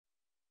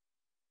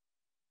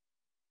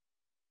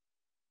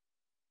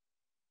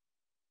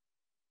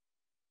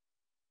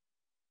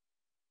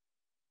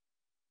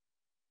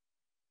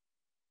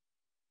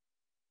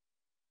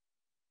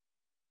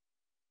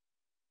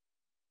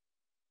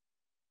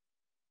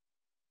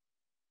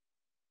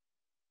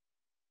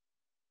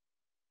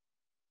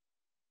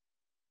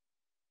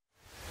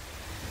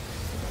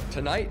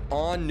Tonight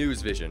on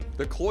NewsVision,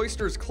 the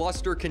Cloisters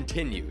cluster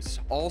continues.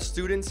 All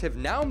students have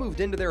now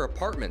moved into their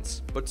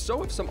apartments, but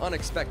so have some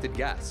unexpected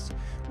guests.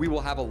 We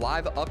will have a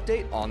live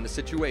update on the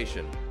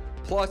situation.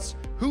 Plus,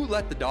 who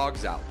let the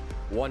dogs out?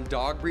 One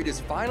dog breed is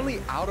finally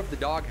out of the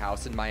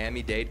doghouse in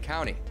Miami-Dade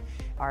County.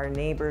 Our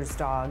neighbor's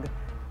dog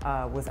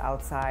was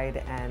outside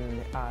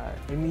and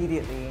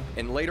immediately.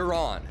 And later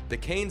on, the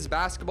Canes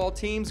basketball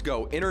teams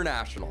go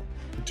international.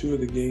 Two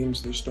of the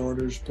games, the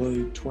starters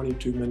played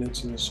 22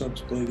 minutes and the subs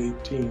played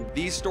 18.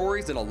 These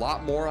stories and a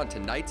lot more on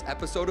tonight's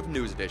episode of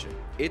NewsVision.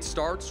 It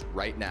starts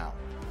right now.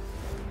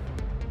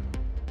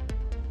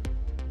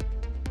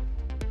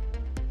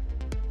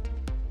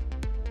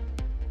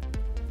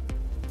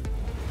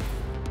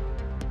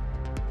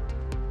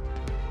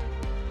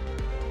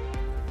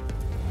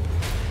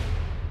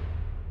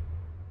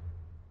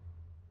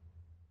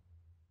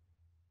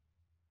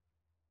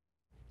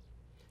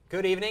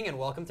 Good evening and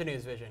welcome to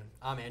NewsVision.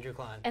 I'm Andrew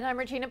Klein. And I'm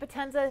Regina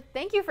Potenza.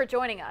 Thank you for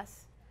joining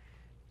us.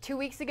 2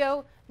 weeks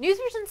ago,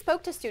 NewsVision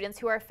spoke to students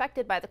who are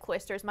affected by the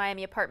Cloisters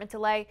Miami apartment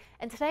delay,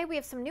 and today we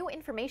have some new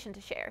information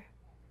to share.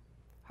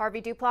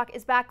 Harvey Duplock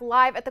is back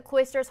live at the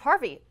Cloisters.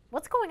 Harvey,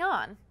 what's going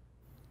on?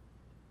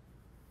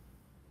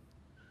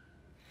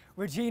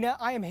 Regina,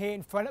 I am here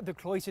in front of the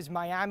Cloisters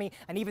Miami,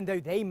 and even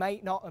though they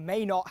may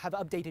not have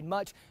updated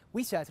much,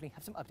 we certainly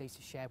have some updates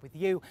to share with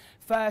you.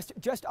 First,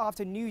 just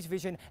after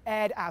NewsVision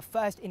aired our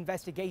first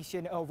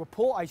investigation, or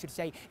report I should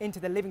say, into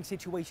the living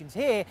situations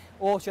here,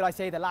 or should I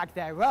say the lack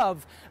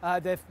thereof,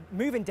 the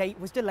move-in date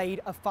was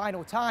delayed a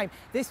final time,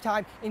 this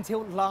time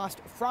until last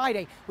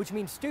Friday, which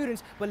means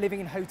students were living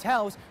in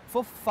hotels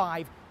for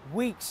 5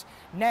 weeks.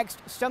 Next,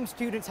 some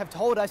students have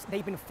told us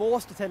they've been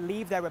forced to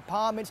leave their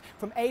apartments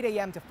from 8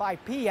 a.m. to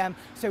 5 p.m.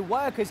 so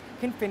workers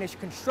can finish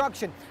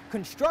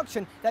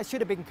construction that should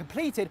have been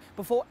completed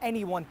before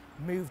anyone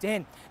moved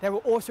in. There were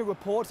also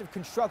reports of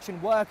construction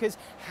workers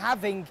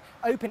having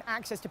open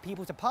access to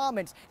people's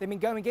apartments. They've been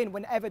going in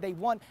whenever they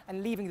want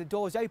and leaving the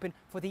doors open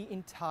for the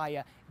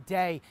entire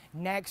day.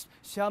 Next,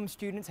 some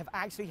students have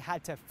actually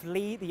had to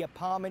flee the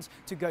apartments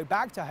to go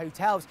back to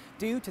hotels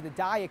due to the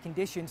dire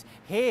conditions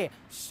here.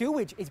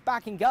 Sewage is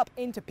backing up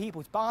into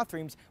people's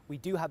bathrooms. We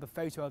do have a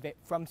photo of it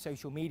from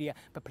social media,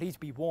 but please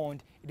be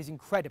warned, it is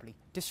incredibly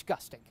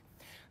disgusting.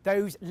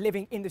 Those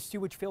living in the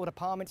sewage-filled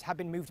apartments have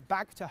been moved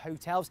back to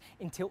hotels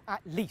until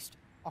at least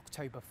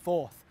October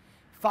 4th.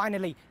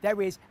 Finally,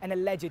 there is an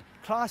alleged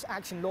class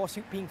action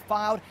lawsuit being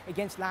filed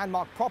against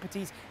Landmark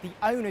Properties, the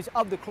owners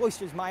of the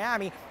Cloisters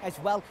Miami, as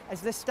well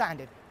as the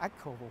Standard at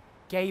Coral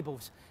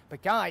Gables.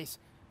 But guys,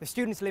 the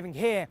students living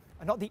here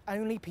are not the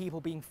only people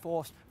being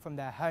forced from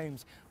their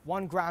homes.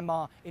 One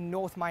grandma in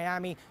North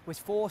Miami was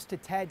forced to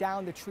tear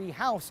down the tree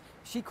house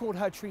she called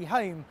her tree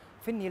home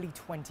for nearly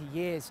 20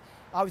 years.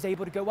 I was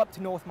able to go up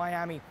to North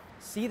Miami,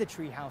 see the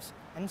tree house,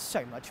 and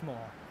so much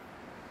more.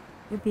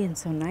 You're being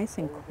so nice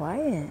and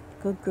quiet.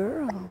 Good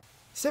girl.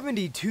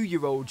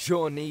 72-year-old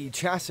Shawnee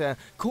Chasser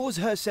calls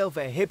herself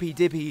a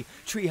hippy-dippy,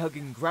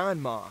 tree-hugging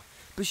grandma,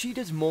 but she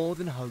does more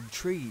than hug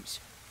trees.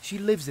 She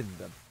lives in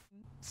them.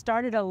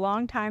 Started a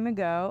long time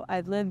ago.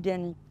 I've lived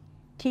in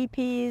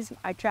teepees.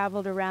 I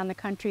traveled around the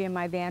country in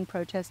my van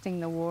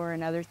protesting the war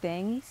and other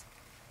things.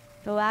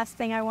 The last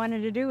thing I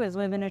wanted to do was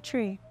live in a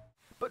tree.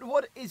 But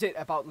what is it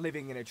about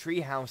living in a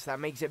tree house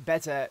that makes it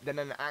better than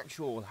an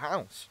actual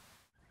house?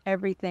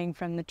 Everything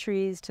from the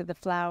trees to the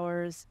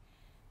flowers,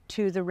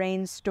 to the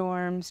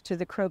rainstorms, to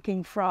the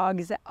croaking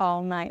frogs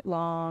all night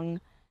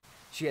long.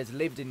 She has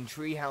lived in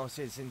tree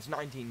houses since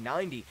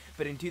 1990,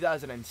 but in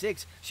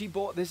 2006, she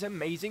bought this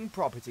amazing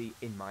property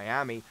in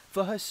Miami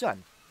for her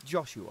son,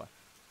 Joshua.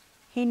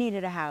 He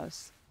needed a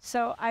house.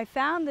 So I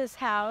found this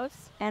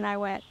house and I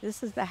went,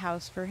 this is the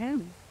house for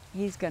him.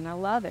 He's gonna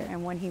love it.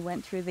 And when he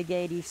went through the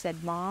gate, he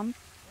said, Mom,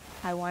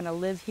 I wanna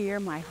live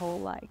here my whole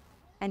life.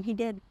 And he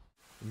did.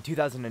 In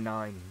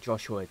 2009,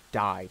 Joshua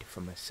died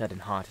from a sudden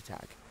heart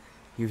attack.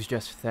 He was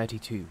just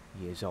 32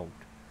 years old.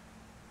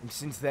 And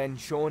since then,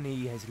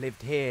 Shawnee has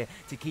lived here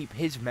to keep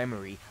his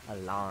memory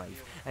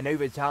alive. And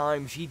over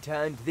time, she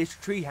turned this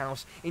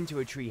treehouse into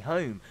a tree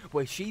home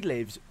where she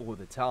lives all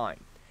the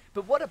time.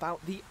 But what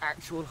about the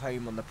actual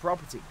home on the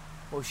property?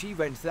 Well, she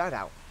rents that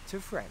out to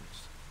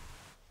friends.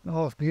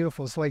 Oh, it's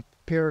beautiful. It's like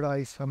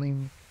paradise. I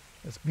mean,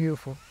 it's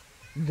beautiful.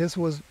 This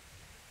was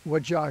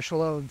what Josh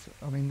loved.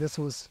 I mean, this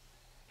was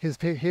his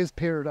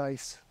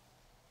paradise.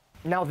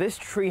 Now, this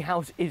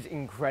treehouse is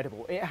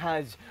incredible. It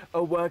has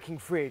a working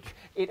fridge,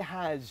 it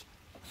has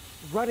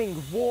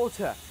running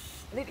water,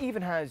 and it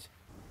even has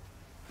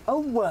a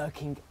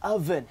working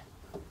oven.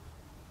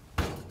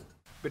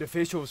 But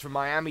officials from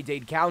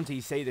Miami-Dade County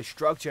say the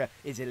structure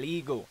is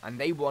illegal and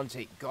they want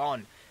it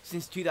gone.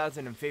 Since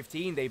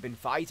 2015, they've been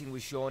fighting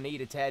with Shawnee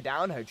to tear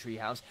down her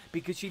treehouse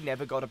because she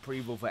never got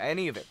approval for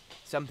any of it,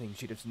 something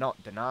she does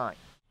not deny.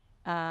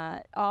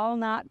 All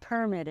not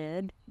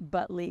permitted,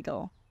 but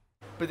legal.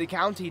 But the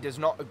county does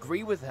not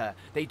agree with her.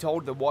 They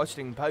told the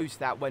Washington Post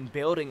that when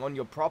building on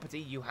your property,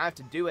 you have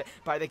to do it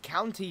by the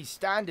county's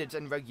standards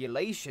and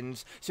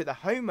regulations so the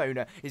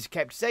homeowner is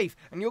kept safe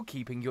and you're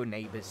keeping your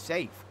neighbors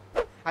safe.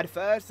 At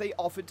first, they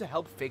offered to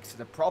help fix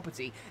the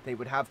property. They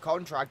would have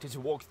contractors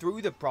walk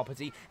through the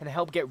property and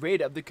help get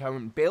rid of the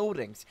current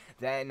buildings,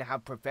 then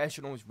have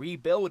professionals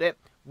rebuild it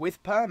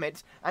with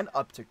permits and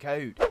up to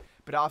code.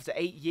 But after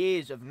 8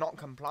 years of not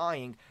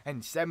complying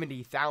and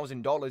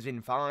 $70,000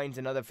 in fines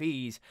and other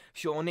fees,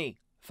 Shawnee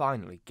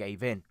finally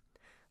gave in.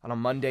 And on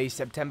Monday,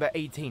 September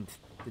 18th,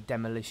 the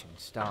demolition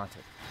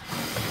started.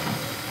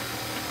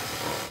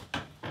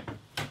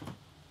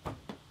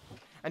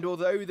 And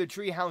although the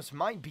treehouse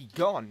might be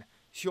gone,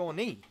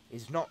 Shawnee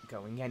is not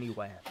going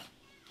anywhere.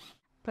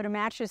 Put a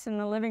mattress in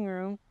the living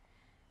room,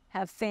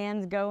 have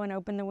fans go and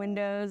open the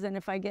windows, and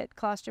if I get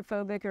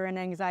claustrophobic or an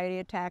anxiety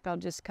attack, I'll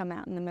just come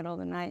out in the middle of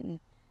the night and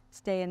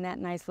stay in that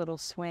nice little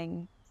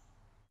swing.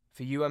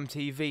 For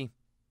UMTV,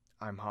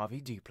 I'm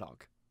Harvey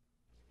Duplog.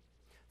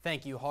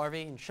 Thank you,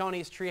 Harvey. And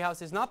Shawnee's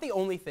treehouse is not the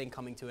only thing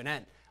coming to an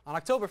end. On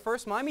October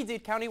 1st,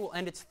 Miami-Dade County will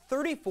end its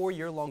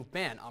 34-year-long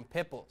ban on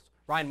pit bulls.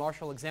 Ryan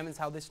Marshall examines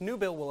how this new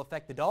bill will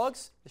affect the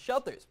dogs, the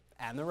shelters,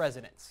 and the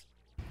residents.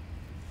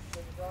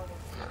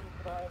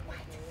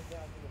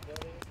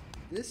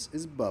 This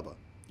is Bubba.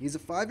 He's a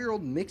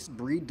 5-year-old mixed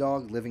breed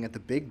dog living at the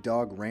Big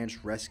Dog Ranch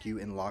Rescue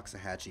in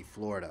Loxahatchee,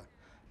 Florida.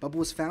 Bubba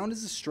was found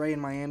as a stray in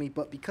Miami,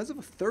 but because of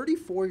a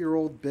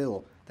 34-year-old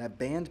bill that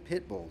banned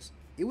pit bulls,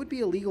 it would be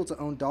illegal to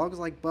own dogs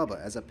like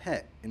Bubba as a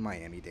pet in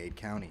Miami-Dade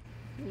County.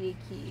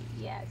 Yuki,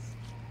 yes.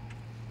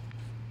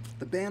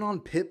 The ban on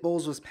pit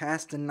bulls was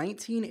passed in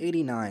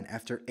 1989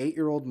 after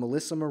 8-year-old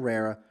Melissa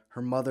Morera,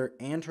 her mother,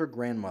 and her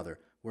grandmother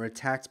were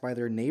attacked by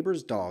their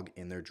neighbor's dog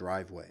in their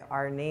driveway.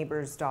 Our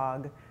neighbor's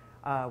dog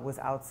was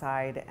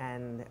outside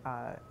and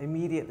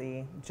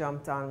immediately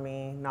jumped on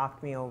me,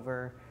 knocked me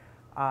over.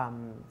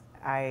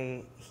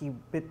 He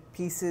bit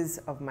pieces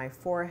of my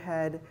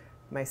forehead,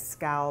 my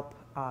scalp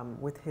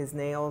with his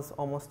nails,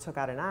 almost took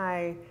out an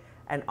eye,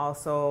 and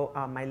also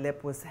my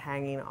lip was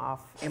hanging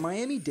off. And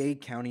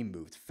Miami-Dade County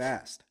moved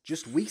fast.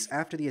 Just weeks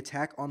after the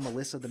attack on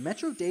Melissa, the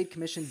Metro-Dade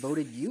Commission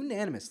voted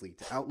unanimously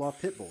to outlaw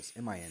pit bulls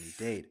in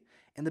Miami-Dade.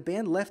 And the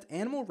ban left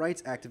animal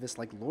rights activists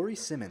like Lori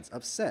Simmons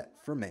upset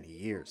for many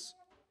years.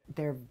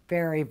 They're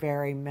very,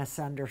 very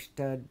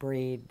misunderstood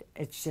breed.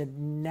 It should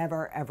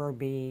never, ever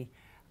be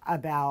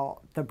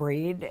about the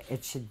breed.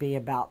 It should be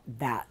about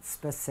that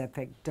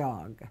specific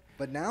dog.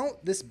 But now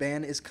this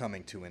ban is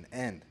coming to an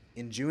end.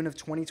 In June of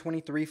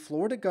 2023,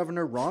 Florida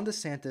Governor Ron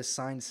DeSantis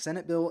signed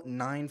Senate Bill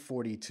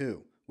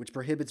 942, which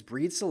prohibits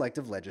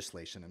breed-selective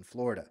legislation in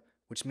Florida,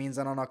 which means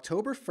that on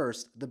October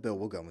 1st, the bill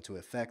will go into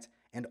effect,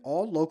 and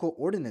all local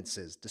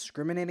ordinances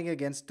discriminating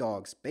against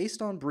dogs based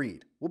on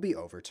breed will be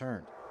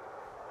overturned.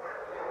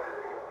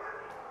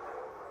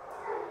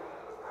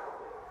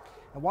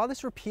 And while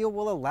this repeal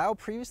will allow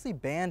previously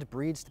banned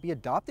breeds to be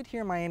adopted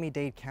here in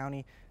Miami-Dade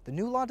County, the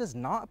new law does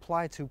not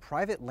apply to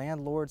private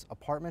landlords,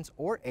 apartments,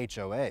 or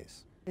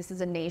HOAs. This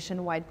is a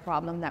nationwide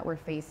problem that we're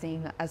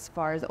facing as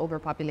far as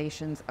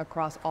overpopulations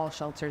across all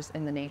shelters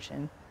in the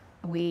nation.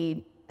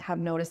 We have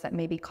noticed that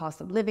maybe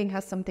cost of living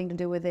has something to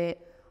do with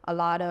it. A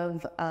lot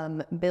of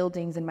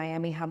buildings in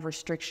Miami have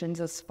restrictions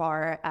as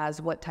far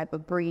as what type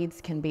of breeds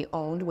can be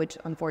owned, which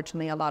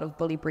unfortunately a lot of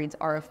bully breeds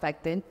are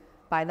affected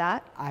by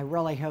that. I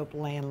really hope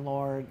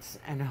landlords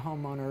and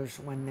homeowners,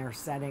 when they're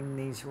setting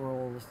these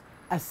rules,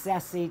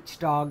 assess each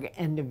dog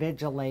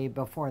individually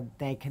before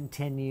they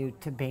continue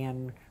to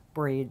ban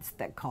breeds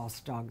that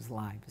cost dogs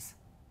lives.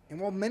 And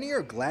while many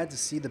are glad to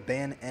see the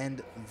ban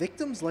end,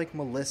 victims like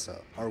Melissa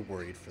are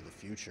worried for the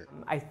future.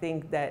 I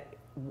think that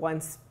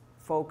once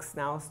folks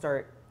now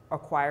start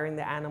acquiring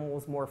the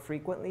animals more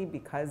frequently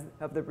because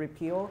of the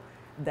repeal,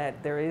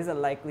 that there is a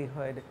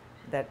likelihood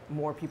that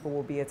more people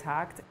will be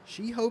attacked.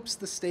 She hopes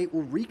the state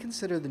will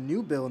reconsider the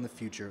new bill in the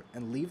future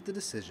and leave the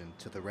decision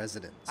to the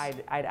residents.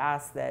 I'd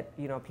ask that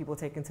people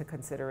take into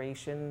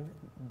consideration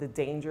the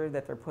danger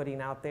that they're putting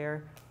out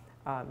there,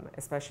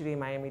 especially in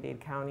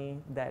Miami-Dade County,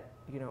 that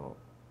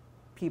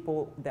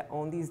people that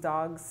own these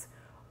dogs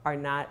are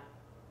not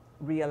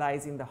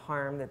realizing the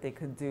harm that they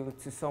could do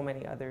to so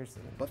many others.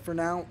 But for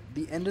now,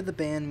 the end of the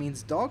ban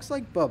means dogs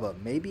like Bubba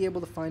may be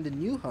able to find a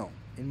new home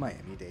in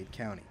Miami-Dade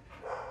County.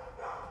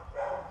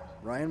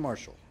 Ryan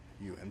Marshall,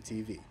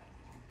 UMTV.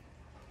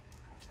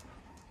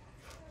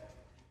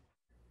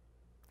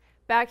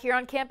 Back here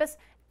on campus,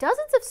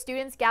 dozens of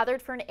students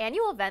gathered for an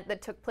annual event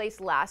that took place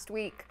last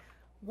week.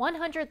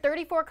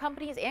 134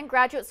 companies and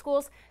graduate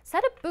schools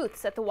set up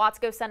booths at the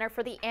Watsco Center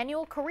for the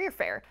annual career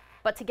fair.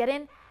 But to get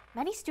in,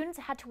 many students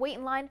had to wait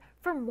in line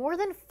for more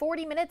than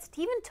 40 minutes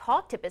to even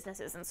talk to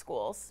businesses and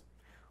schools.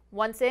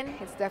 Once in,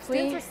 it's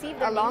definitely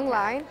a long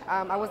line.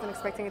 I wasn't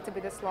expecting it to be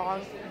this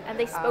long. And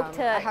they spoke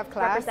to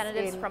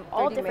representatives from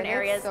all different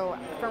areas,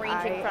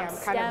 ranging from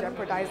STEM kind of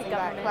jeopardizing to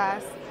that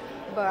class,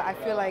 but I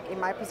feel like in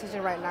my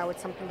position right now,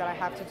 it's something that I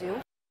have to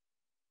do.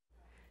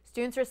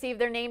 Students received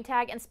their name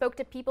tag and spoke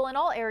to people in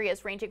all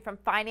areas ranging from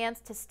finance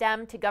to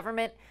STEM to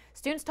government.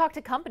 Students talked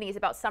to companies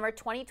about summer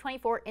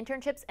 2024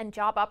 internships and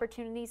job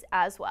opportunities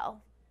as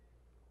well.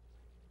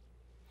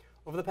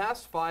 Over the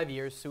past 5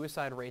 years,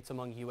 suicide rates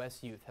among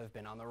U.S. youth have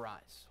been on the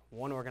rise.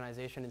 One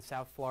organization in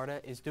South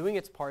Florida is doing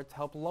its part to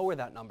help lower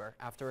that number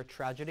after a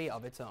tragedy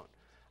of its own.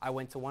 I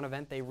went to one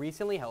event they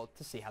recently held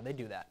to see how they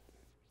do that.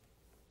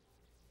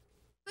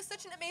 Was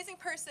such an amazing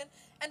person,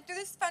 and through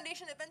this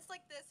foundation, events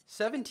like this.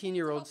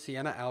 17-year-old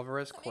Sienna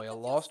Alvarez Coyle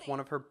lost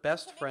one of her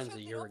best friends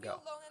a year ago.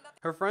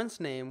 Her friend's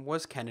name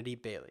was Kennedy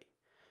Bailey.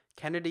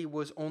 Kennedy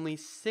was only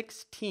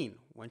 16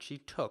 when she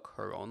took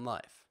her own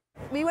life.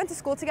 We went to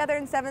school together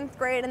in 7th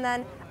grade, and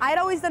then I'd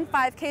always done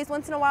 5Ks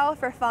once in a while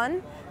for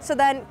fun. So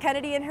then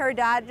Kennedy and her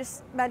dad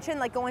just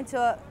mentioned like going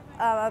to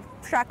a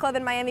track club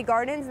in Miami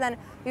Gardens, and then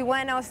we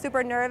went and I was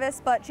super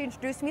nervous, but she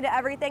introduced me to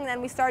everything, and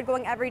then we started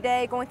going every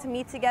day, going to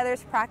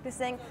meet-togethers,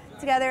 practicing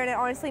together, and it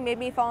honestly made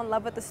me fall in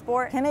love with the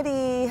sport.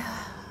 Kennedy,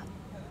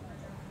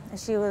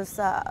 she was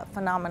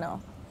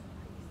phenomenal.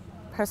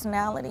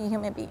 Personality,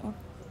 human being.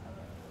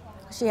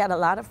 She had a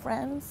lot of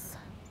friends,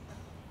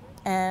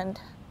 and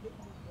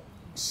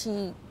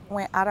she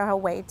went out of her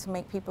way to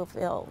make people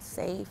feel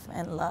safe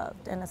and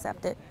loved and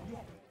accepted.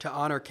 To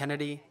honor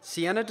Kennedy,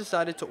 Sienna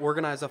decided to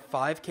organize a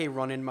 5K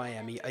run in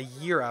Miami a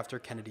year after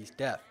Kennedy's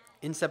death,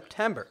 in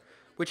September,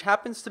 which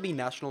happens to be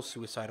National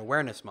Suicide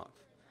Awareness Month.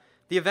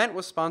 The event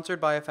was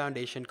sponsored by a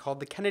foundation called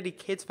the Kennedy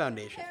Kids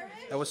Foundation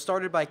that was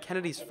started by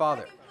Kennedy's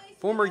father,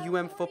 former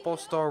football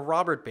star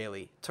Robert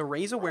Bailey, to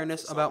raise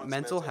awareness about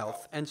mental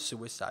health and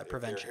suicide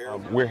prevention.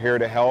 We're here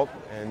to help,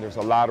 and there's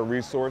a lot of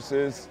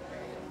resources,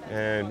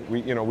 and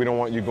we don't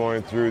want you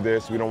going through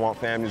this. We don't want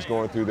families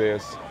going through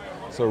this.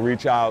 So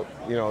reach out,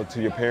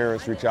 to your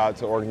parents, reach out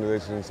to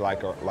organizations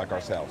like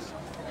ourselves.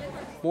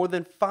 More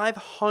than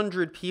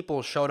 500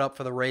 people showed up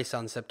for the race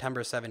on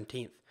September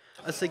 17th,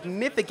 a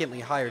significantly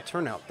higher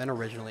turnout than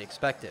originally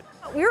expected.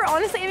 We were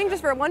honestly aiming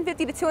just for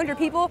 150 to 200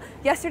 people.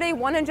 Yesterday,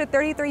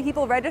 133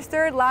 people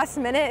registered last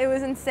minute. It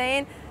was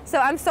insane. So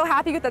I'm so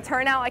happy with the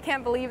turnout. I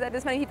can't believe that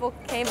this many people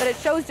came, but it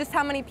shows just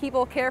how many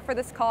people care for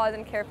this cause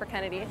and care for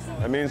Kennedy.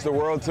 It means the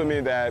world to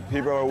me that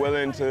people are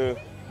willing to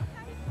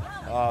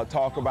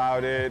talk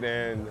about it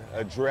and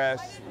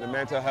address the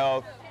mental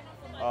health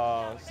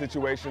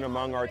situation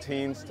among our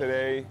teens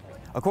today.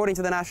 According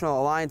to the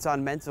National Alliance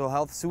on Mental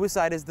Health,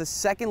 suicide is the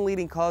second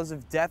leading cause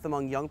of death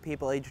among young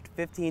people aged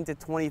 15 to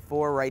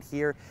 24 right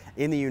here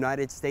in the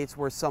United States,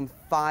 where some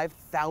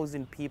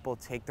 5,000 people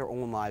take their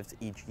own lives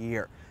each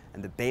year.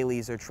 And the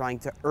Baileys are trying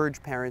to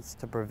urge parents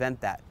to prevent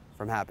that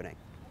from happening.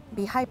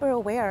 Be hyper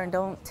aware and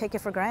don't take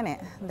it for granted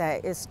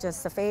that it's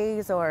just a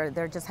phase or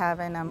they're just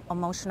having an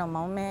emotional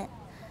moment.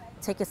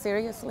 Take it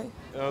seriously.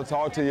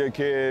 Talk to your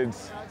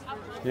kids,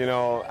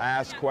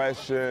 ask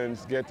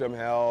questions, get them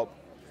help,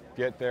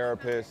 get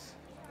therapists,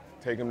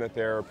 take them to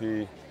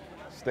therapy,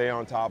 stay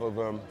on top of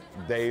them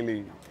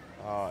daily,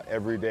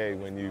 every day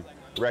when you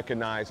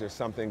recognize there's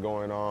something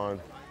going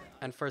on.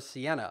 And for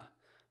Sienna,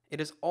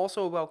 it is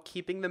also about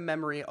keeping the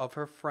memory of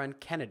her friend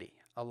Kennedy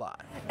alive.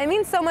 It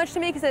means so much to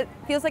me because it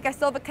feels like I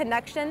still have a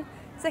connection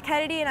to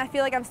Kennedy, and I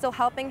feel like I'm still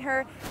helping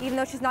her even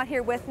though she's not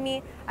here with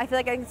me. I feel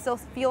like I can still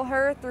feel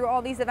her through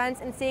all these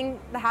events and seeing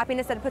the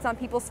happiness that it puts on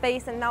people's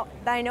face, and now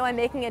that I know I'm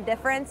making a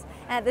difference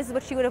and this is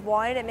what she would have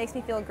wanted, it makes me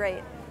feel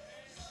great.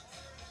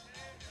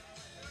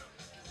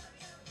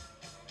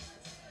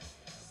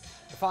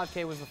 The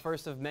 5K was the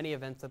first of many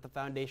events that the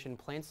foundation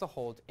plans to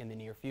hold in the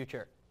near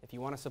future. If you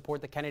want to support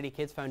the Kennedy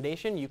Kids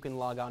Foundation, you can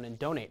log on and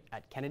donate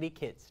at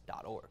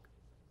kennedykids.org.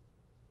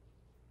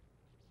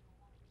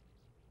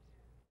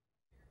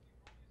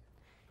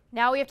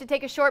 Now we have to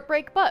take a short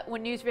break, but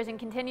when NewsVision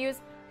continues,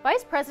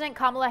 Vice President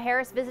Kamala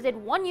Harris visited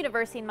one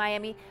university in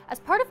Miami as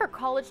part of her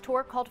college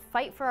tour called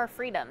Fight for Our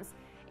Freedoms.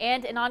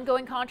 And an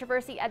ongoing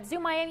controversy at Zoo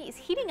Miami is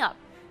heating up.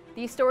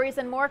 These stories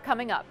and more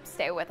coming up.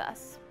 Stay with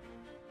us.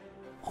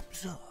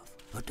 Observe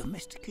a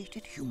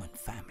domesticated human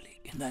family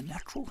in their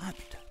natural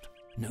habitat,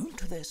 known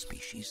to their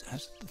species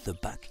as the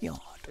backyard.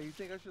 Hey, you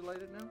think I should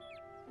light it now?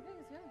 I think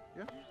it's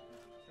good.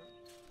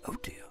 Yeah? Oh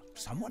dear,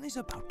 someone is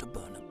about to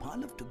burn a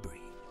pile of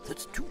debris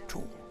that's too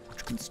tall,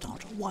 which can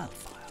start a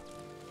wildfire.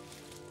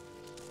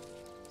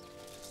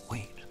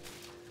 Wait,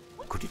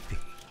 could it be?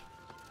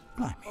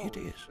 Blimey, it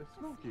is. It's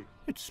Smokey.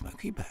 It's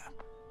Smokey Bear.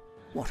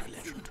 What a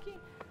legend.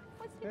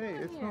 Hey,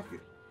 it's Smokey.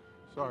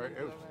 Sorry,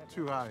 it was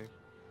too high.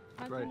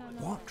 Right.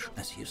 Watch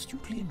as he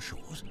astutely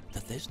ensures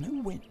that there's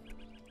no wind,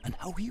 and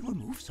how he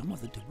removes some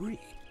of the debris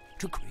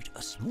to create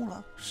a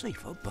smaller,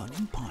 safer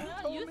burning pile.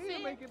 No, you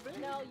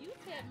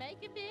said make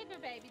it bigger,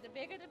 baby. The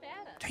bigger, the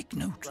better. Take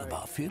note of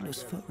our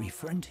fearless furry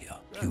friend here,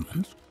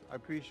 humans. I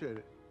appreciate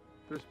it.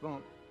 Fist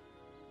bump.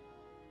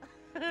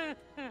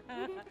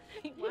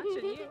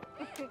 Watching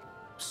you.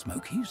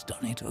 Smokey's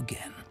done it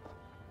again.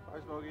 Bye,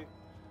 Smokey.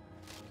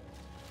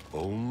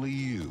 Only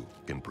you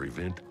can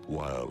prevent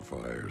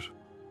wildfires.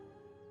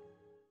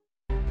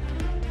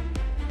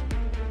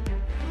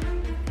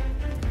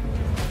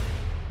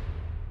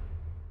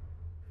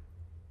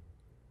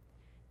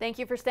 Thank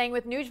you for staying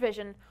with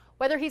NewsVision.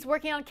 Whether he's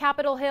working on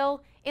Capitol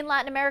Hill, in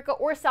Latin America,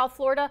 or South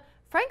Florida,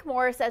 Frank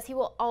Morris says he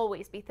will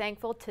always be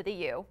thankful to the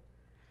U.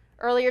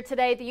 Earlier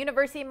today, the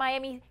University of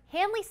Miami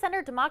Hanley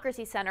Center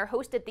Democracy Center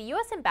hosted the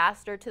U.S.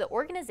 Ambassador to the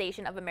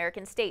Organization of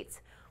American States.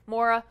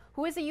 Mora,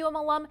 who is a UM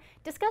alum,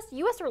 discussed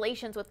U.S.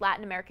 relations with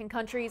Latin American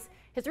countries,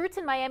 his roots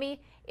in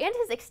Miami, and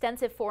his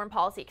extensive foreign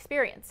policy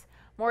experience.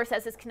 Mora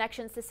says his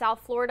connections to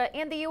South Florida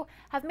and the U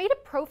have made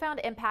a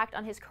profound impact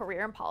on his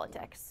career in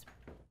politics.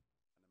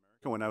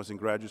 When I was in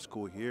graduate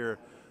school here,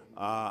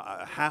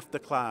 half the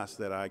class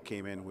that I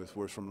came in with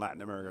was from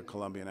Latin America,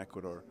 Colombia, and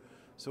Ecuador.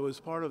 So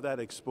as part of that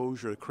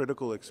exposure,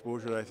 critical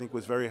exposure, I think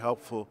was very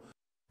helpful.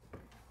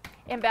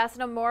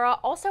 Ambassador Mora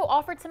also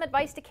offered some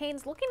advice to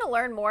Canes looking to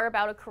learn more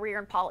about a career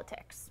in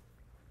politics.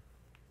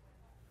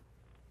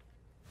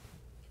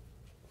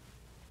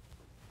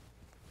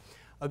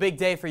 A big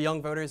day for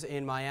young voters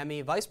in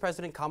Miami. Vice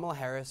President Kamala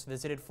Harris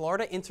visited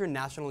Florida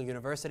International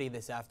University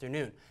this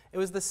afternoon. It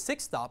was the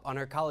 6th stop on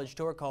her college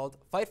tour called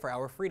Fight for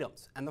Our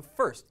Freedoms, and the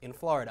first in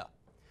Florida.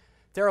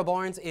 Daryl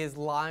Barnes is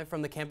live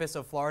from the campus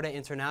of Florida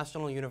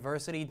International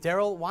University.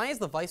 Daryl, why is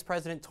the Vice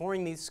President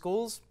touring these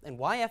schools, and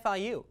why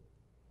FIU?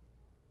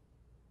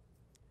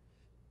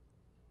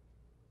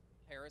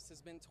 Harris has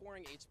been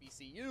touring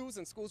HBCUs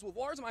and schools with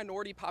large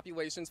minority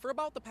populations for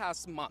about the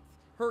past month.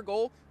 Her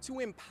goal, to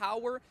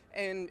empower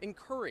and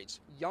encourage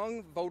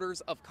young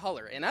voters of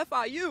color. And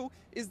FIU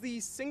is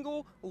the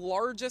single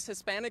largest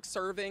Hispanic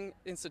serving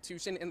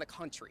institution in the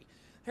country.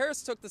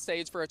 Harris took the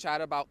stage for a chat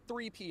about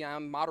 3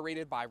 p.m.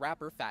 moderated by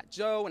rapper Fat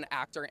Joe and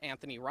actor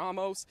Anthony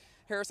Ramos.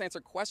 Harris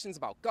answered questions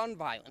about gun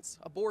violence,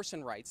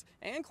 abortion rights,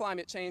 and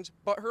climate change,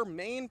 but her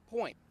main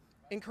point,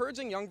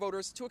 encouraging young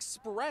voters to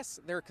express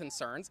their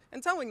concerns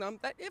and telling them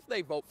that if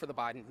they vote for the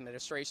Biden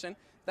administration,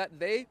 that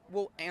they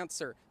will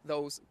answer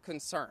those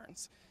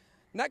concerns.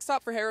 Next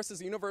stop for Harris is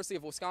the University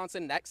of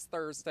Wisconsin next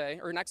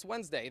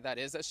Wednesday, that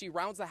is, as she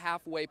rounds the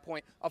halfway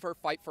point of her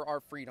Fight for Our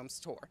Freedoms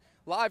tour.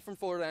 Live from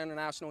Florida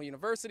International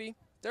University,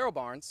 Daryl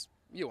Barnes,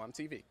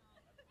 UMTV.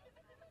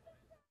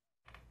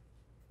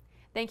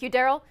 Thank you,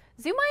 Daryl.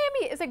 Zoo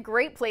Miami is a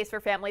great place for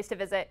families to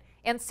visit,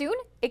 and soon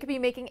it could be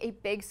making a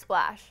big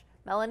splash.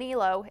 Melanie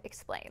Lowe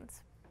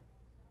explains.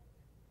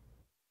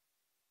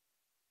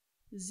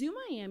 Zoo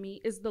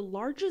Miami is the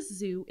largest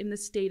zoo in the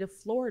state of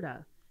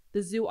Florida.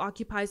 The zoo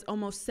occupies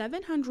almost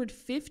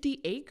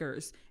 750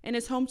 acres and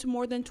is home to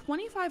more than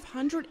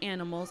 2,500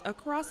 animals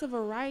across a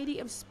variety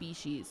of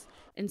species.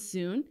 And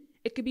soon,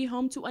 it could be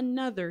home to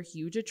another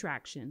huge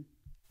attraction.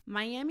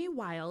 Miami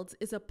Wilds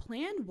is a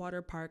planned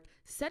water park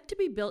set to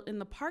be built in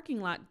the parking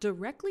lot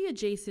directly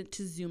adjacent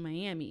to Zoo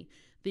Miami.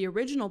 The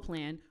original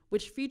plan,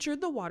 which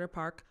featured the water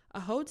park, a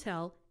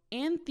hotel,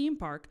 and theme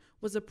park,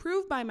 was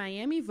approved by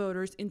Miami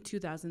voters in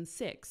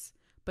 2006.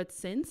 But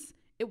since,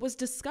 it was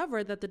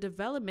discovered that the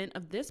development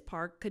of this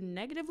park could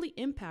negatively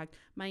impact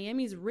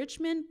Miami's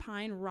Richmond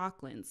pine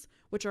rocklands,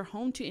 which are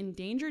home to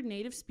endangered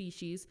native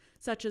species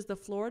such as the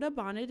Florida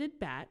bonneted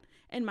bat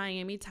and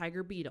Miami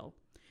tiger beetle.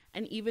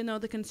 And even though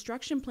the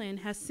construction plan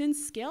has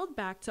since scaled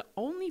back to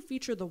only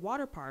feature the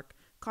water park,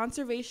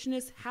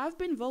 conservationists have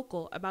been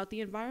vocal about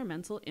the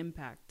environmental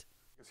impact.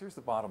 Because here's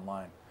the bottom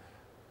line.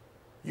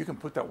 You can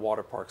put that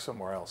water park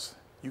somewhere else.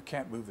 You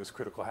can't move this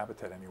critical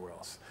habitat anywhere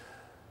else.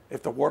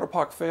 If the water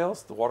park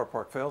fails,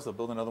 they'll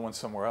build another one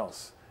somewhere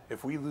else.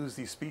 If we lose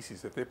these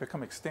species, if they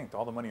become extinct,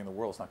 all the money in the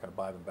world is not going to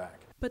buy them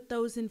back. But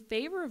those in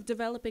favor of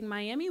developing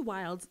Miami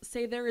Wilds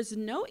say there is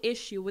no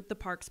issue with the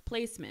park's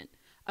placement.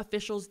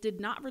 Officials did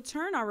not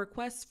return our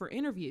requests for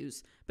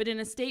interviews, but in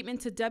a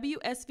statement to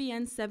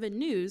WSVN 7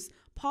 News,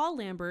 Paul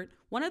Lambert,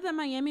 one of the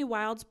Miami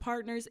Wilds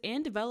partners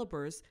and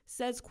developers,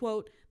 says,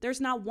 quote,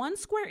 "There's not 1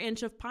 square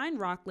inch of pine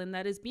rockland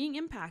that is being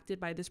impacted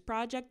by this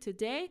project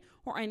today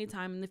or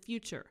anytime in the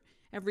future.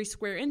 Every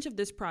square inch of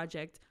this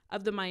project,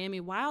 of the Miami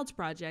Wilds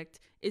project,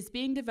 is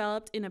being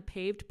developed in a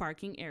paved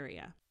parking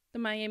area." The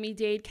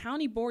Miami-Dade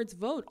County Board's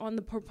vote on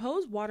the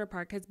proposed water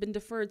park has been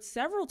deferred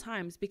several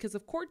times because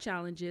of court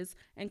challenges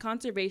and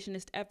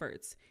conservationist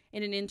efforts.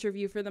 In an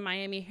interview for the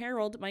Miami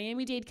Herald,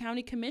 Miami-Dade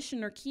County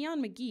Commissioner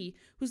Keon McGee,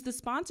 who's the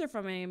sponsor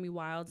for Miami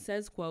Wild,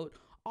 says, quote,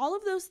 "All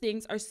of those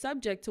things are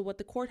subject to what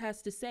the court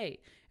has to say.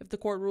 If the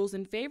court rules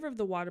in favor of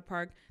the water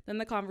park, then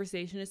the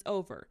conversation is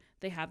over.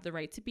 They have the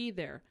right to be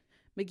there."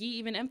 McGee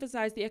even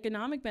emphasized the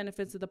economic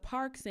benefits of the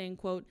park, saying,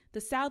 quote, "The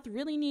South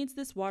really needs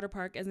this water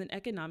park as an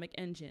economic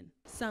engine."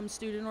 Some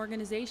student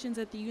organizations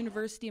at the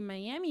University of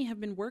Miami have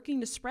been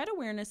working to spread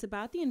awareness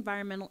about the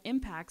environmental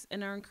impacts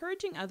and are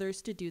encouraging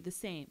others to do the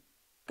same.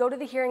 Go to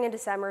the hearing in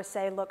December,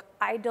 say, look,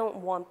 I don't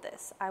want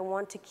this. I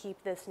want to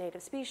keep this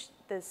native species,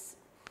 this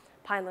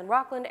Pineland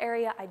Rockland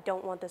area. I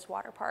don't want this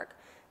water park.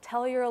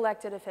 Tell your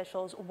elected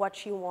officials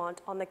what you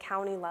want on the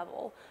county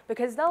level,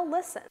 because they'll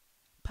listen.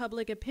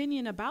 Public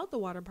opinion about the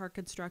water park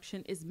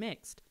construction is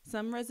mixed.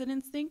 Some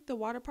residents think the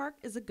water park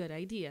is a good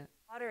idea.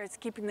 Water is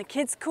keeping the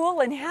kids cool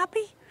and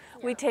happy.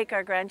 Yeah. We take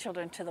our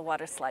grandchildren to the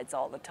water slides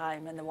all the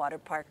time, and the water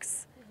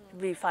parks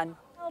would be fun.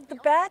 Well, the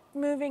bat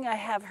moving I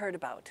have heard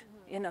about.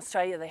 In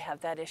Australia they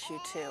have that issue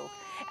too.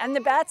 And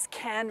the bats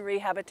can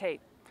rehabilitate.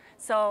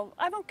 So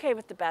I'm okay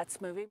with the bats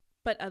moving.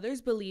 But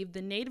others believe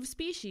the native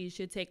species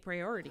should take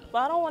priority.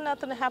 Well, I don't want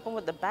nothing to happen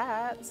with the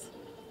bats.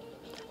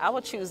 I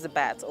would choose the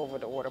bats over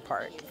the water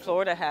park.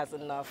 Florida has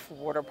enough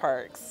water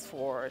parks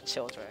for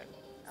children,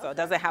 so it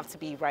doesn't have to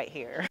be right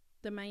here.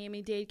 The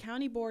Miami-Dade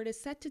County Board is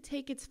set to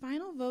take its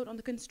final vote on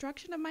the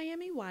construction of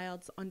Miami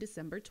Wilds on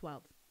December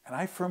 12th. And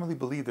I firmly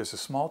believe there's a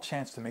small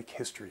chance to make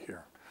history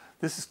here.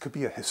 Could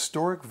be a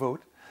historic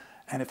vote,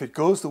 and if it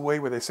goes the way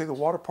where they say the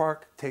water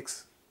park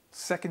takes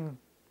second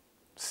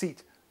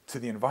seat to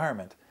the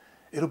environment,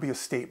 it'll be a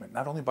statement,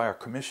 not only by our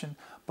commission,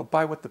 but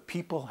by what the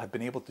people have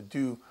been able to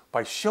do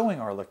by showing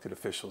our elected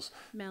officials.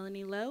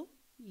 Melanie Lowe,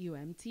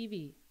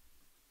 UMTV.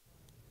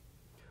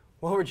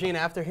 Well, Regina,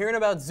 after hearing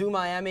about Zoo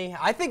Miami,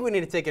 I think we need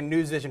to take a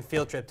NewsVision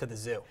field trip to the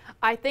zoo.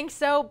 I think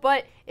so,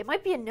 but it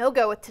might be a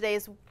no-go with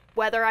today's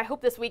weather. I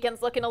hope this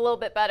weekend's looking a little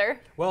bit better.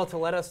 Well, to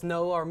let us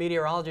know, our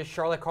meteorologist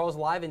Charlotte Carl's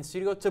live in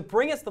studio to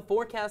bring us the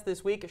forecast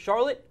this week.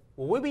 Charlotte,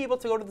 will we be able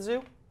to go to the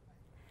zoo?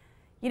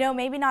 You know,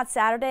 maybe not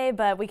Saturday,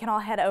 but we can all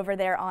head over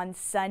there on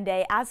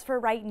Sunday. As for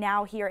right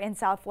now here in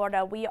South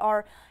Florida, we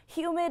are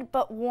humid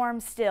but warm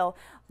still.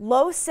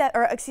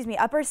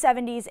 Upper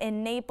 70s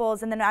in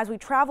Naples, and then as we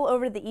travel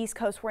over to the East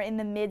Coast, we're in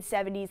the mid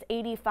 70s,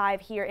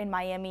 85 here in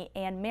Miami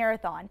and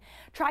Marathon.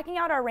 Tracking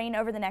out our rain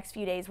over the next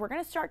few days, we're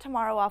going to start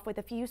tomorrow off with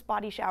a few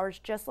spotty showers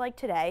just like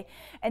today,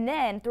 and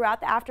then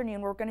throughout the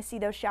afternoon, we're going to see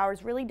those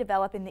showers really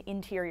develop in the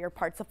interior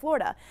parts of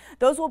Florida.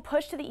 Those will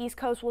push to the East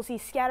Coast. We'll see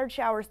scattered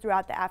showers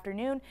throughout the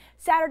afternoon.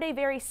 Saturday,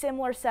 very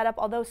similar setup,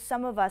 although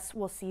some of us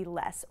will see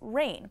less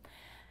rain.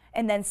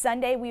 And then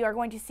Sunday, we are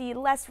going to see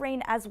less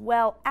rain as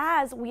well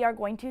as we are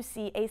going to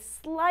see a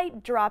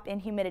slight drop in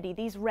humidity.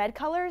 These red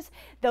colors,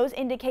 those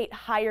indicate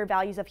higher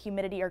values of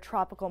humidity or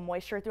tropical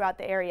moisture throughout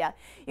the area.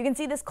 You can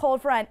see this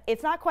cold front.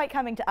 It's not quite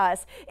coming to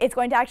us. It's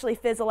going to actually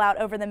fizzle out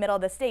over the middle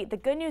of the state. The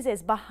good news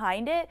is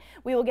behind it,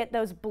 we will get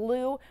those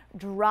blue,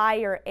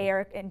 drier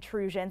air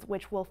intrusions,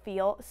 which will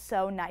feel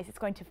so nice. It's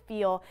going to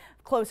feel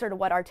closer to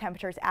what our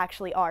temperatures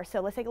actually are. So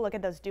let's take a look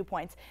at those dew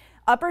points.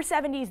 Upper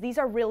 70s, these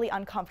are really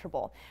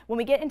uncomfortable. When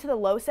we get into the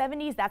low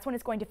 70s, that's when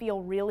it's going to feel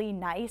really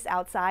nice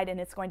outside and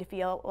it's going to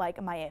feel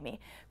like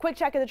Miami. Quick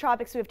check of the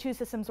tropics. We have two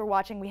systems we're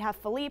watching. We have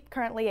Philippe,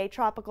 currently a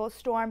tropical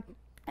storm.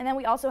 And then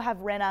we also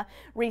have Rena,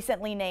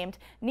 recently named,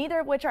 neither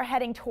of which are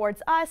heading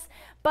towards us,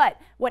 but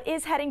what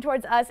is heading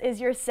towards us is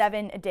your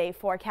 7-day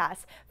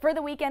forecast. For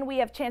the weekend, we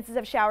have chances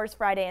of showers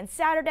Friday and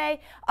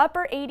Saturday,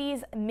 upper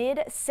 80s, mid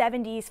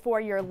 70s for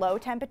your low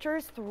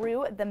temperatures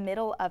through the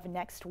middle of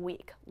next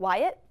week.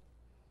 Wyatt?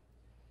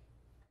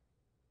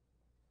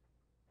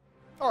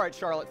 All right,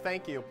 Charlotte,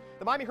 thank you.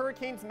 The Miami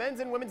Hurricanes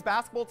men's and women's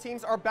basketball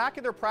teams are back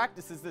in their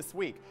practices this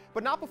week,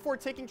 but not before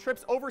taking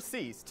trips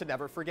overseas to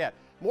never forget.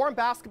 More on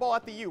basketball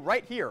at the U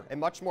right here and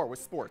much more with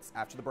sports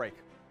after the break.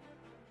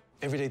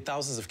 Every day,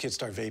 thousands of kids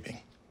start vaping,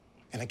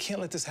 and I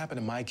can't let this happen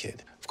to my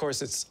kid. Of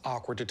course, it's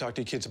awkward to talk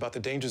to your kids about the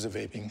dangers of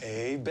vaping.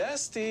 Hey,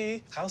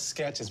 bestie, how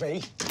sketch is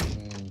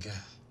vaping?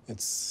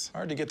 It's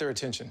hard to get their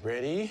attention.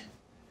 Ready?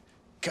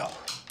 Go.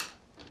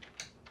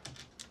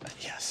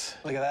 Yes,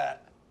 look at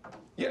that.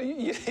 You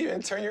didn't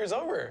even turn yours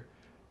over.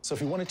 So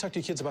if you want to talk to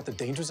your kids about the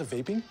dangers of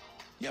vaping,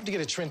 you have to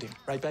get it trending.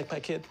 Right,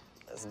 backpack kid?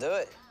 Let's do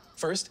it.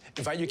 First,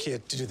 invite your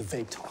kid to do the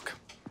vape talk.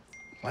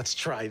 Let's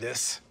try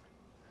this.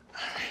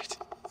 All right.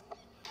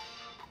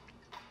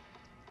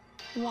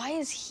 Why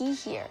is he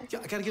here? Yeah,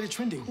 I gotta get it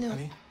trending,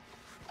 honey.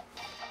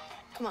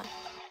 Come on.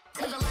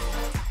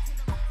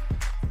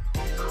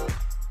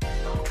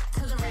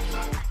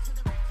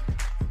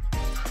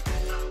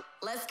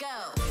 Let's go.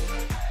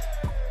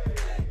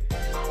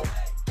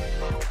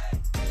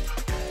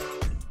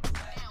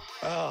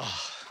 Oh,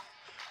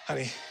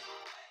 honey,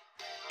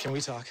 can we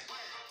talk?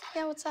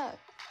 Yeah, what's up?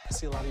 I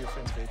see a lot of your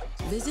friends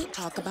vaping. Visit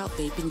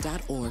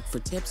talkaboutVaping.org for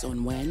tips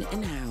on when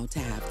and how to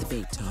have the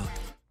vape talk.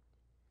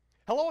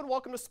 Hello and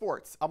welcome to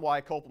sports. I'm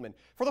Wyatt Kopelman.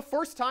 For the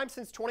first time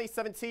since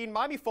 2017,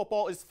 Miami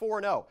football is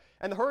 4-0,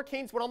 and the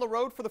Hurricanes went on the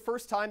road for the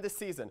first time this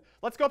season.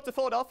 Let's go up to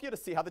Philadelphia to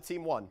see how the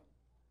team won.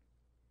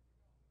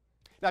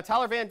 Now,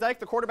 Tyler Van Dyke,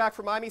 the quarterback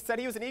for Miami, said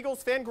he was an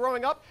Eagles fan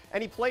growing up,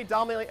 and he played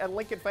dominantly at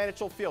Lincoln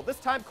Financial Field. This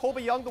time,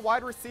 Colby Young, the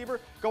wide receiver,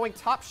 going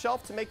top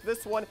shelf to make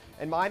this one,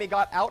 and Miami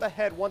got out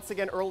ahead once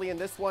again early in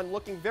this one,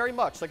 looking very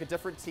much like a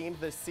different team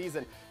this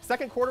season.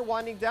 Second quarter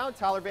winding down,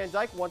 Tyler Van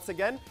Dyke once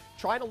again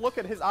trying to look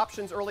at his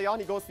options early on.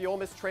 He goes to the Ole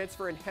Miss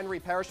transfer in Henry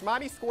Parrish.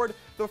 Miami scored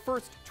the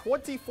first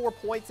 24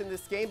 points in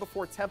this game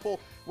before Temple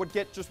would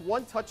get just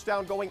one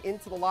touchdown going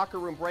into the locker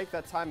room break.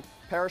 That time,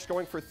 Parrish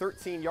going for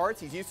 13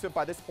 yards. He's used to it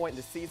by this point in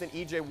the season.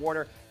 E.J.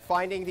 Warner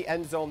finding the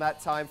end zone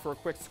that time for a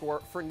quick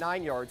score for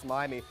 9 yards.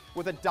 Miami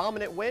with a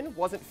dominant win,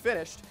 wasn't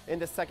finished in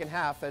the second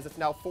half as it's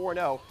now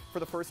 4-0 for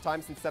the first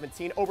time since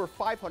 17, over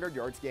 500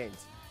 yards gained.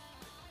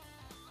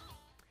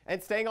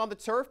 And staying on the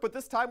turf, but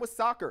this time with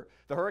soccer.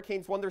 The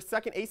Hurricanes won their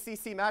second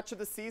ACC match of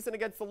the season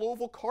against the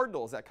Louisville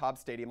Cardinals at Cobb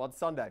Stadium on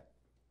Sunday.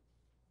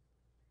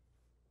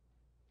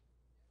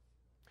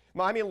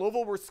 Miami and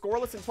Louisville were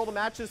scoreless until the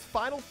match's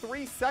final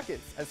 3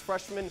 seconds as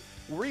freshman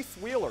Reese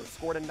Wheeler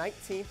scored a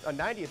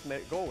 90th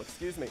minute goal.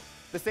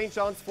 The St.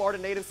 John's,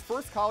 Florida native's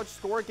first college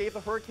score gave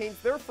the Hurricanes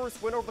their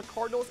first win over the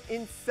Cardinals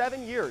in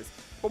 7 years.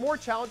 But more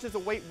challenges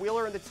await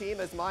Wheeler and the team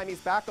as Miami's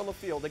back on the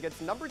field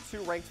against number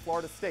 2 ranked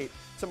Florida State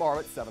tomorrow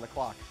at 7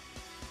 o'clock.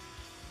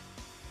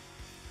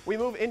 We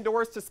move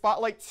indoors to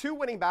spotlight 2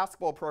 winning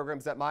basketball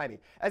programs at Miami,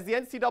 as the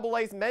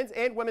NCAA's men's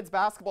and women's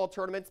basketball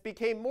tournaments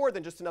became more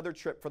than just another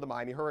trip for the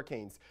Miami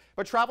Hurricanes.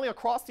 But traveling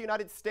across the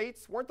United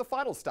States weren't the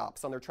final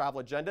stops on their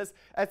travel agendas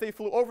as they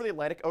flew over the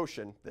Atlantic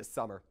Ocean this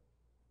summer.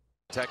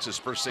 Texas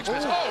first 6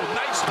 minutes. Oh,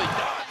 nicely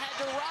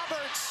done.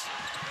 Roberts.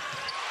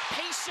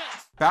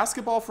 Patience.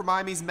 Basketball for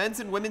Miami's men's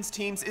and women's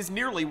teams is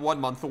nearly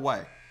 1 month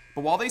away.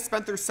 But while they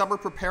spent their summer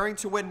preparing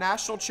to win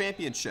national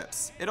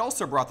championships, it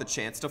also brought the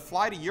chance to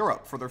fly to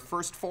Europe for their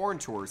first foreign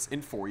tours in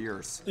 4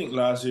 years. I think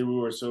last year we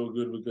were so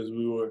good because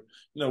we were,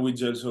 we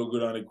judged so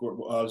good on the court,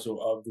 but also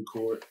off the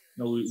court.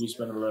 We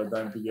spent a lot of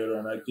time together,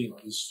 and I think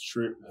this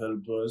trip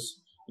helped us.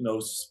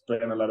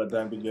 Spend a lot of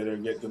time together,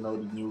 get to know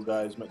the new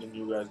guys, make the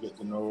new guys get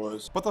to know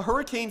us. But the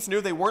Hurricanes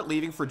knew they weren't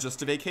leaving for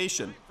just a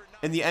vacation.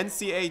 In the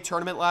NCAA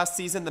tournament last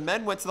season, the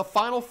men went to the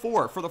Final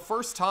Four for the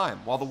first time,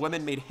 while the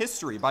women made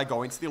history by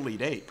going to the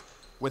Elite Eight.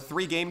 With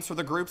 3 games for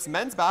the groups,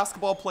 men's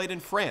basketball played in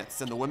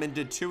France, and the women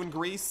did 2 in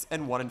Greece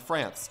and 1 in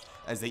France,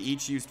 as they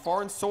each used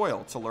foreign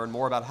soil to learn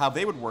more about how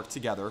they would work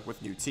together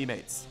with new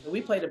teammates. We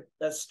played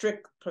a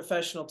strict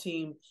professional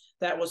team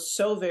that was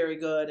so very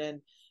good,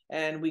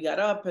 and we got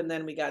up and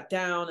then we got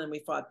down and we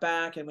fought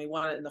back and we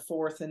won it in the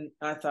 4th. And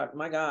I thought,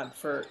 my God,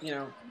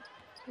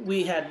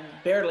 we had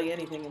barely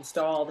anything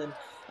installed. And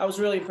I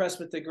was really impressed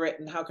with the grit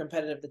and how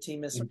competitive the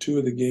team is. In 2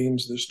 of the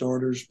games, the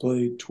starters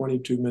played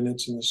 22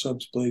 minutes and the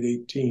subs played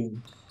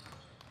 18.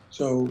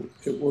 So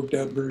it worked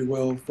out very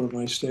well for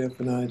my staff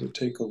and I to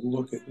take a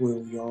look at where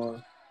we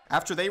are.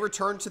 After they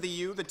returned to the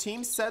U, the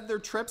team said their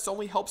trips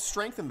only helped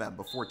strengthen them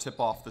before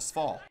tip-off this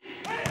fall.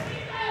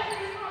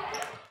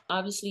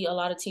 Obviously, a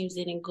lot of teams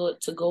didn't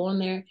go on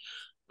there,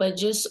 but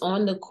just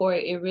on the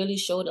court, it really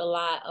showed a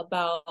lot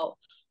about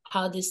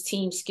how this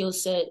team skill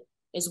set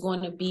is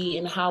going to be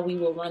and how we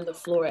will run the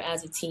floor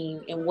as a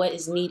team and what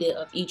is needed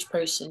of each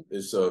person.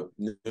 It's a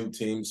new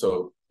team,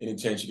 so any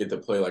chance you get to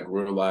play like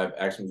real live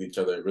action with each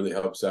other, it really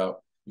helps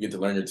out. You get to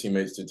learn your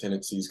teammates, their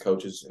tendencies,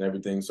 coaches, and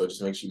everything, so it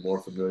just makes you more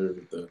familiar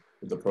with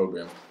the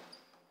program.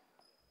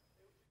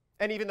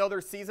 And even though their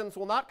seasons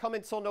will not come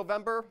until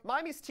November,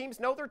 Miami's teams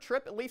know their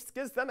trip at least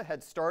gives them a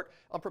head start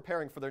on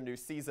preparing for their new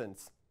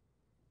seasons.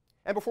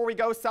 And before we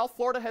go, South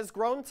Florida has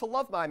grown to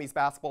love Miami's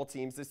basketball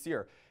teams this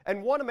year.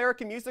 And one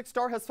American music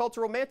star has felt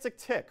a romantic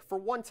tick for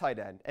one tight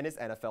end and his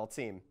NFL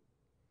team.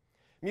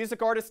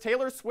 Music artist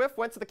Taylor Swift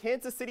went to the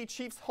Kansas City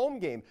Chiefs home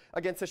game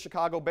against the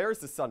Chicago Bears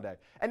this Sunday,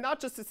 and not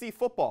just to see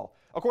football.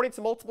 According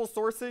to multiple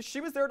sources, she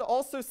was there to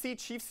also see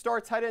Chiefs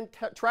star tight end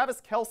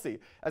Travis Kelce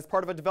as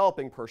part of a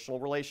developing personal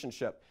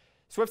relationship.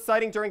 Swift's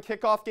sighting during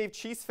kickoff gave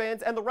Chiefs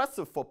fans and the rest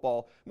of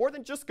football more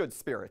than just good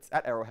spirits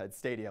at Arrowhead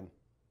Stadium.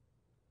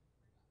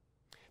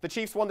 The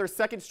Chiefs won their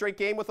 2nd straight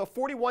game with a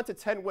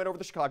 41-10 win over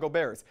the Chicago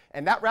Bears.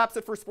 And that wraps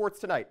it for sports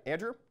tonight.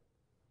 Andrew?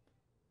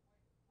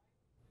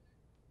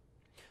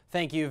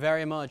 Thank you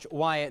very much,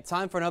 Wyatt.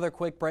 Time for another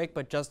quick break,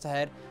 but just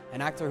ahead,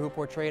 an actor who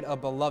portrayed a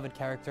beloved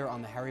character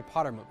on the Harry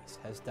Potter movies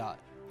has died.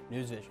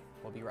 NewsVision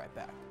will be right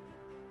back.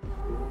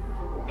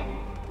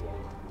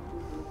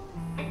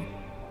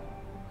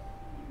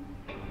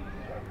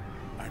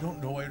 I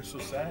don't know why you're so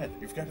sad.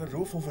 You've got a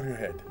roof over your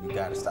head. You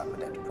gotta stop with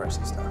that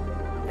depressing stuff.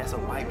 That's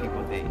what white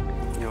people think.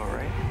 You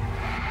alright?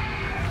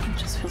 It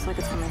just feels like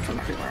it's coming from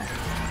everywhere.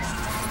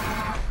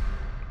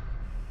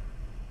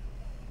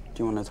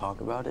 Do you want to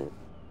talk about it?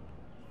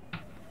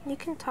 You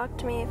can talk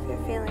to me if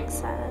you're feeling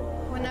sad.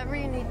 Whenever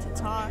you need to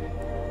talk,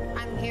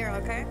 I'm here,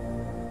 okay?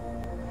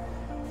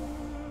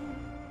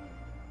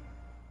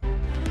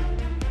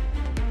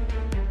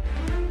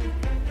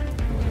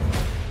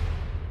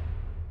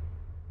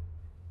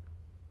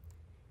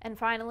 And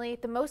finally,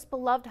 the most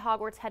beloved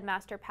Hogwarts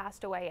headmaster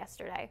passed away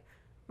yesterday.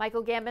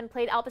 Michael Gambon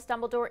played Albus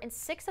Dumbledore in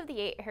 6 of the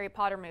 8 Harry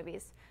Potter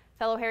movies.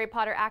 Fellow Harry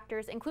Potter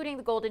actors, including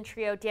the Golden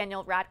Trio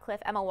Daniel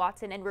Radcliffe, Emma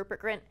Watson, and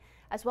Rupert Grint,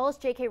 as well as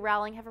J.K.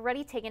 Rowling, have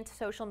already taken to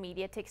social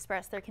media to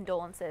express their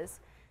condolences.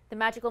 The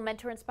magical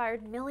mentor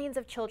inspired millions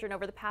of children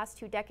over the past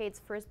 2 decades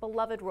for his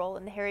beloved role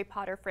in the Harry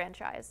Potter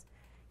franchise.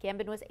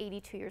 Gambon was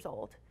 82 years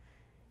old.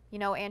 You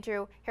know,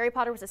 Andrew, Harry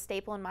Potter was a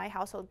staple in my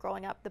household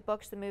growing up. The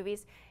books, the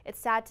movies. It's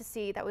sad to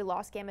see that we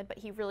lost Gambon, but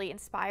he really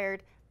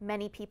inspired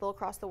many people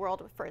across the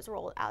world for his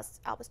role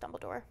as Albus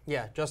Dumbledore.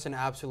 Yeah, just an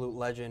absolute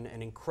legend,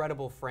 an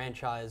incredible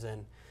franchise,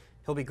 and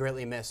he'll be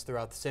greatly missed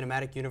throughout the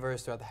cinematic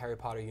universe, throughout the Harry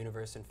Potter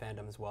universe and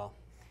fandom as well.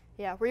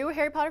 Yeah, were you a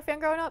Harry Potter fan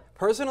growing up?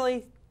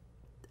 Personally,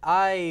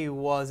 I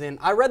wasn't.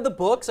 I read the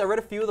books, I read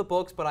a few of the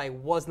books, but I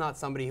was not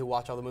somebody who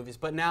watched all the movies.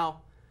 But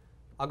now,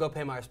 I'll go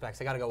pay my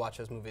respects. I gotta go watch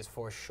those movies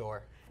for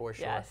sure, for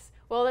sure. Yes.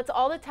 Well, that's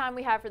all the time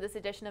we have for this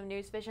edition of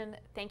NewsVision.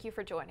 Thank you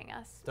for joining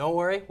us. Don't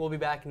worry, we'll be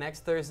back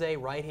next Thursday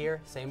right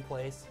here, same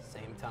place,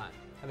 same time.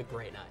 Have a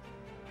great night.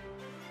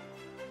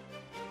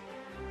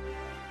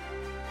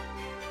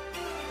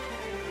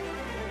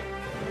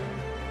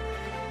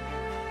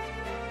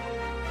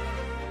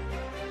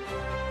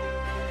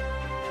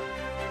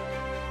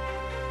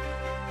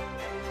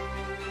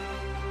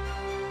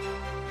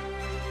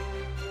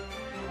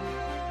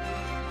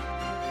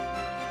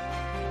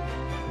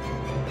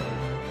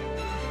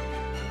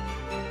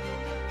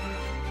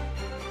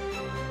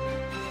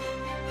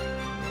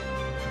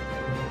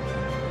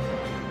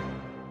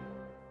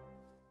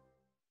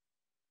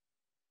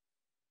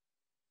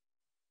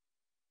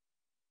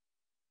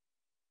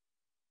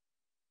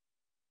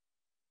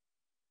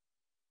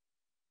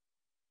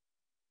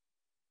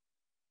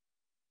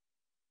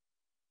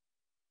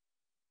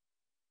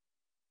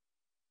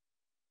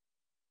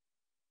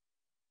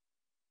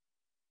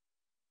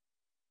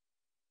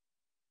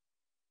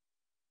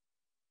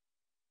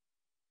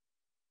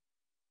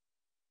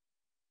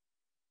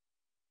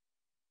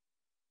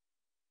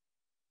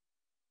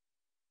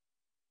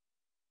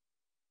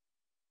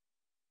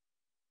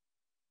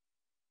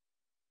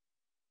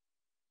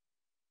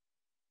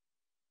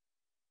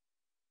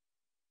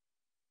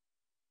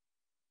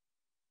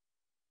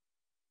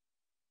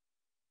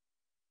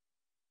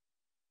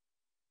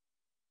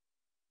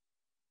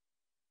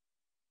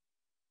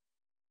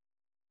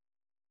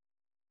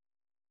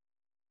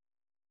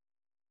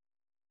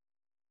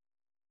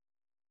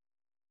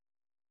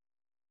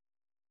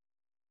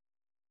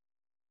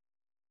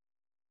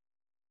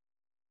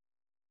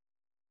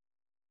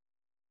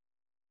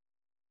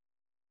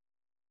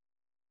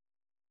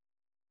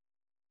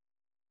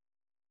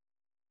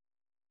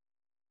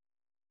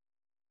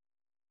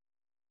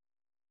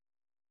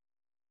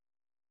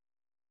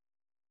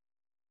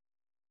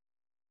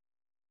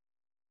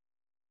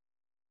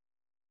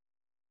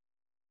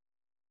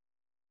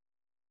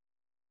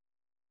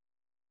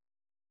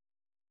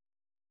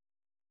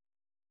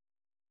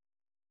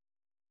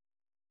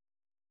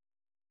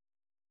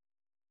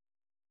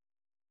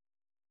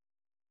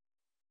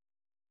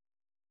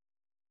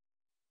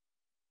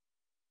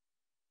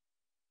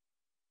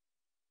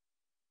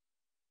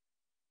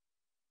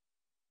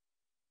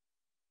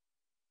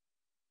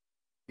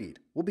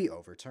 will be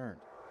overturned.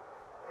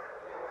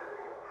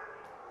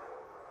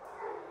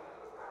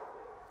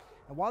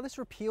 And while this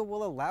repeal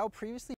will allow previously